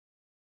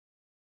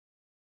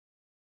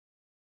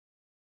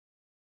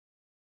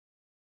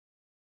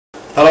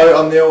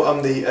Hello, I'm Neil.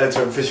 I'm the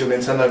editor of Official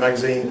Nintendo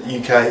Magazine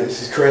UK.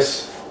 This is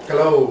Chris.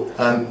 Hello.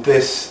 And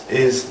this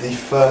is the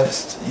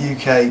first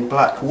UK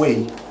Black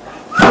Wii,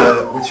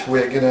 which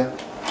we're going to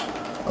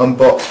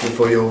unbox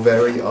before your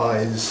very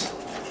eyes.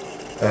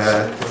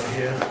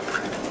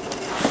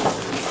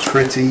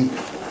 Pretty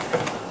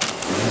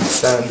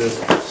standard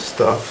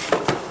stuff.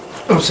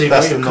 Obviously,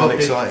 That's the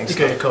non-exciting stuff.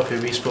 You got a copy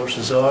of Wii Sports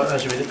Resort,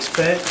 as you would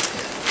expect.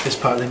 It's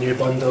part of the new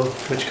bundle,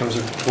 which comes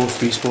with both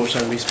Wii Sports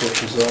and Wii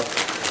Sports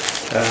Resort.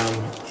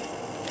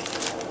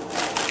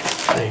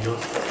 There you go.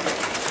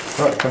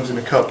 Right, it comes in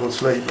a cardboard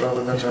sleeve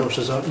rather than Wii Sports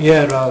Resort.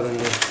 Yeah, rather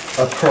than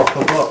a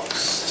proper box.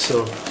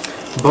 So,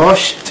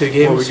 Bosch, 2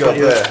 games what we got for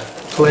your there?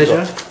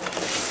 pleasure.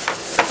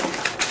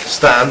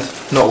 Stand,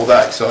 not all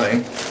that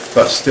exciting,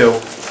 but still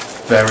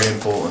very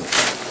important.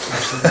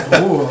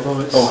 Oh,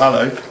 although it's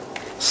hello.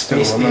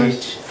 Space Still on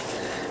Age.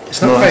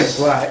 It's not Nice.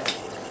 quite black.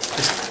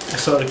 It's a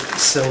sort of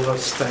silver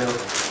style,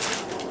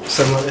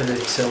 similar to the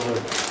silver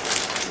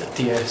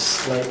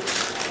DS. Like,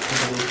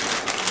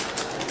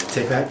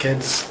 take that,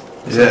 kids.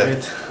 Is that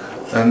good?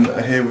 And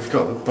here we've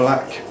got the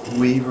black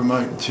Wii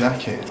remote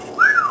jacket.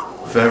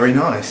 Very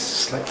nice.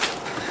 Slick.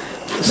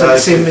 It's like the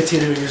same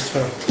material used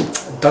for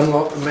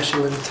Dunlop and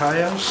Michelin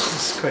tyres.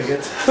 It's quite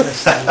good.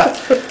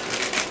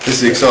 This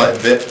is the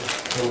exciting bit.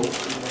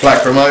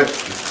 Black remote,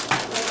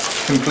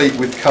 complete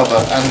with cover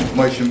and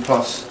Motion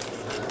Plus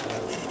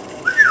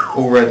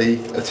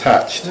already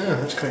attached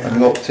and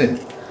locked in.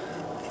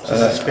 So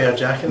it's a spare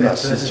jacket.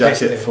 That's his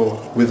jacket for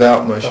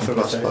without Motion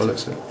Plus by the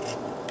looks of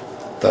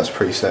it. That's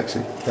pretty sexy.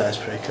 That is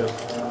pretty cool.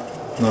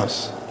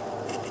 Nice.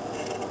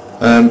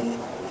 And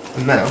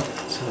now,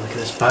 so look at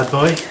this bad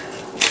boy.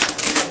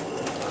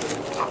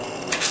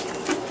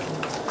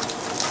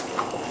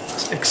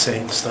 It's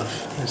exciting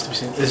stuff. Needs to be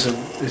seen. This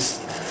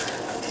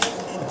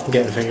I'm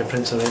getting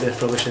fingerprints already. I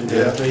probably shouldn't do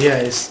that, but yeah,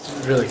 it's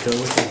really cool.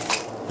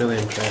 I'm really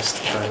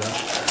impressed by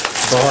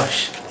that.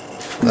 Bosch.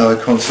 now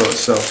the console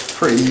itself,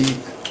 pretty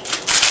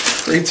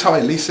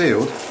tightly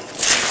sealed.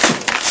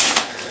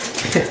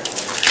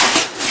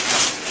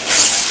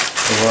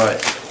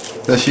 Alright,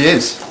 there she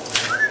is.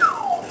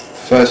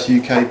 First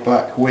UK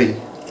Black Wii.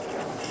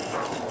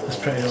 That's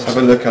pretty awesome. Let's have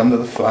a look under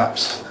the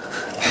flaps.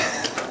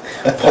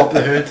 Pop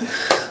the hood.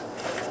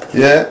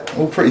 Yeah,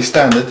 all pretty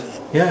standard,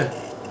 Yeah,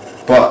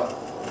 but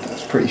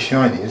that's pretty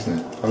shiny, isn't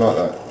it? I like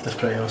that. that's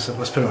pretty awesome.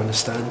 Let's put it on the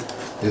stand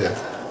Yeah.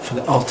 for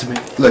the ultimate.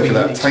 Look at Wii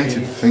that,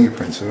 tainted experience.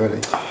 fingerprints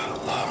already.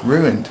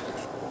 Ruined.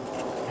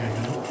 There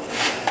you go.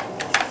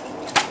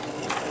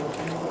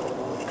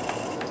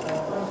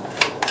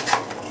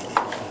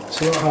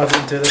 So what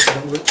happened to this?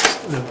 It looks.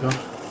 There we go.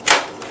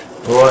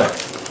 Alright.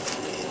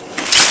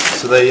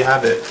 So there you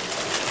have it.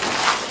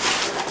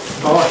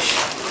 Bosch.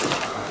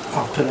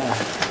 I'll put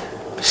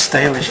a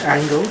stylish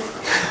angle.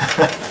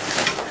 There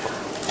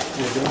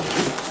you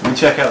go. We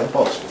check out the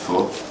box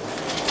before.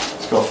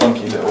 It's got a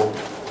funky little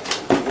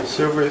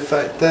silver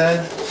effect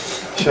there,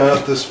 showing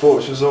up the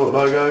Sports Resort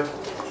logo.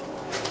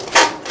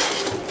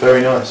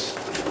 Very nice.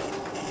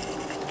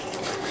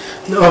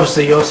 Now,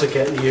 obviously, you also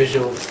get the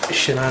usual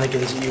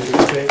shenanigans that you would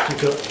expect.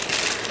 You've got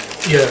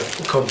your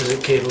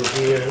composite cable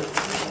here.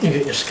 You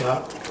got your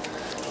SCART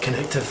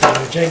connector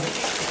thing, jig.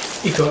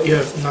 You got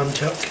your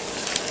nunchuck,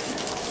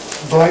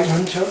 black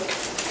nunchuck.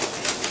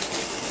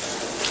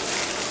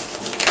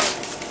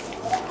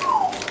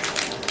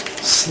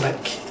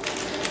 Slick.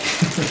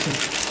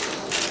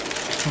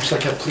 Looks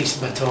like a police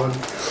baton.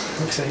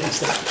 Exciting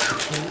stuff.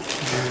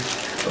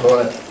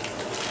 Alright.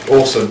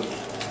 Awesome.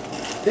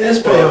 It is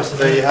pretty awesome.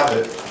 There you have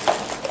it.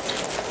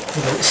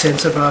 You got the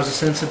sensor bar. Is the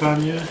sensor bar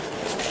new? No.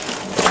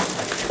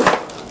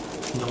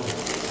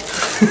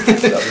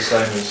 Is that the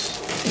same as...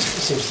 It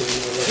seems to be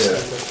the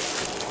list.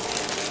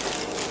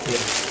 Yeah.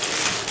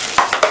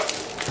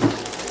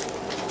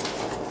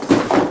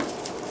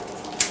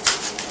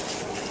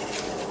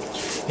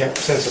 Yeah,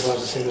 sensor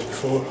bar's the same as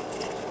before.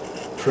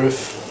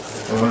 Proof.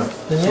 Alright.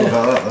 Then It's all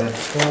about that then.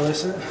 Well,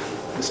 that's it.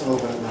 It's all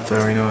about that.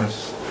 Very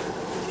nice.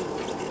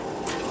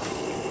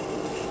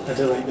 I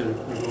do like the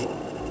remote.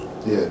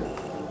 Yeah.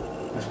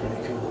 That's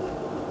pretty cool.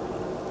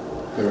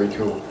 Very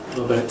cool.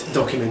 What about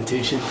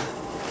documentation?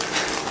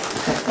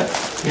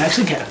 You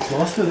actually get a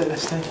cloth with it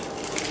this time.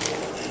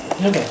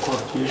 You don't get a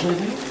cloth usually,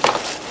 do you?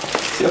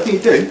 I think you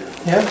do.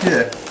 Yeah?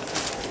 Yeah.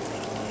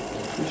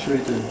 Pretty sure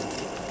you do.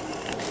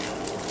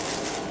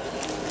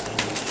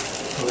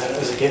 Well, there it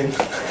is again.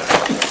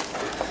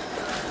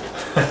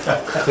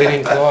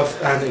 Cleaning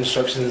cloth and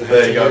instructions on how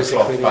There to you go, use the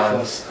cloth cleaning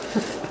bands.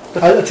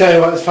 cloth. I'll tell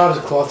you what, as far as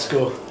cloths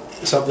go,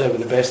 it's up there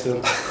with the best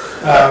of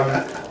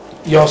them.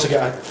 You also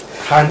get a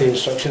handy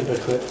instruction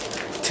booklet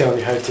telling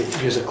you how to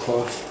use a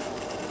cloth.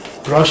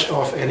 Brush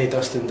off any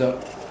dust and dirt,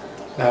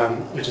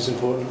 which is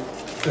important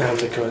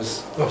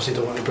because obviously you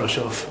don't want to brush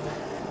off.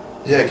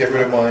 Yeah, get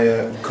rid of my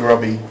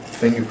grubby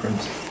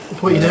fingerprints.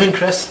 What are you doing,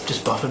 Chris?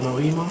 Just buffing my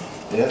wee, man.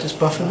 Yeah. Just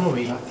buffing my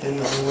wee. Nothing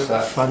wrong with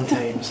that. Fun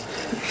times.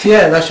 So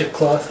yeah, that's your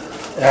cloth.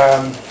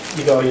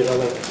 You got all your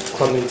other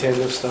Club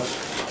Nintendo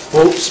stuff.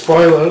 Oh,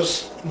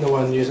 spoilers! No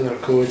one using our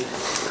code.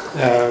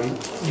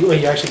 You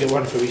actually get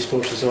one for Wii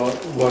Sports Resort,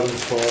 one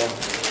for,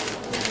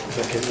 if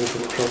I can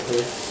open it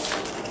properly,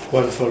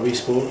 one for Wii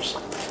Sports,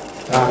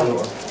 and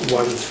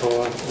one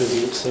for the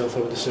Wii itself,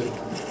 I would assume.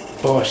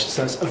 Bosh,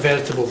 so that's a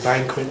veritable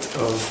banquet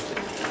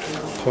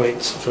of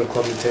points for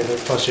Club Nintendo,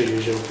 plus your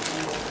usual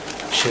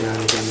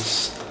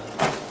shenanigans.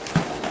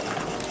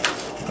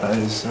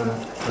 That's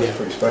Yeah.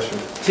 pretty special.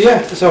 So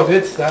yeah, it's all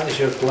good. That is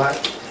your Black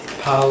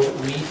PAL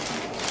Wii.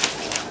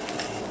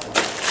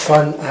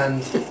 Fun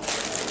and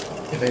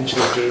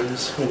eventually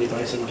games when you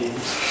buy some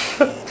games.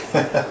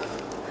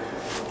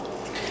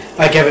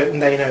 I give it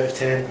 9 out of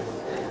 10.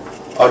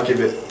 I'd give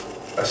it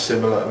a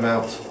similar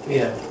amount.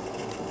 Yeah.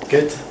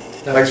 Good.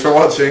 Thanks for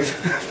watching.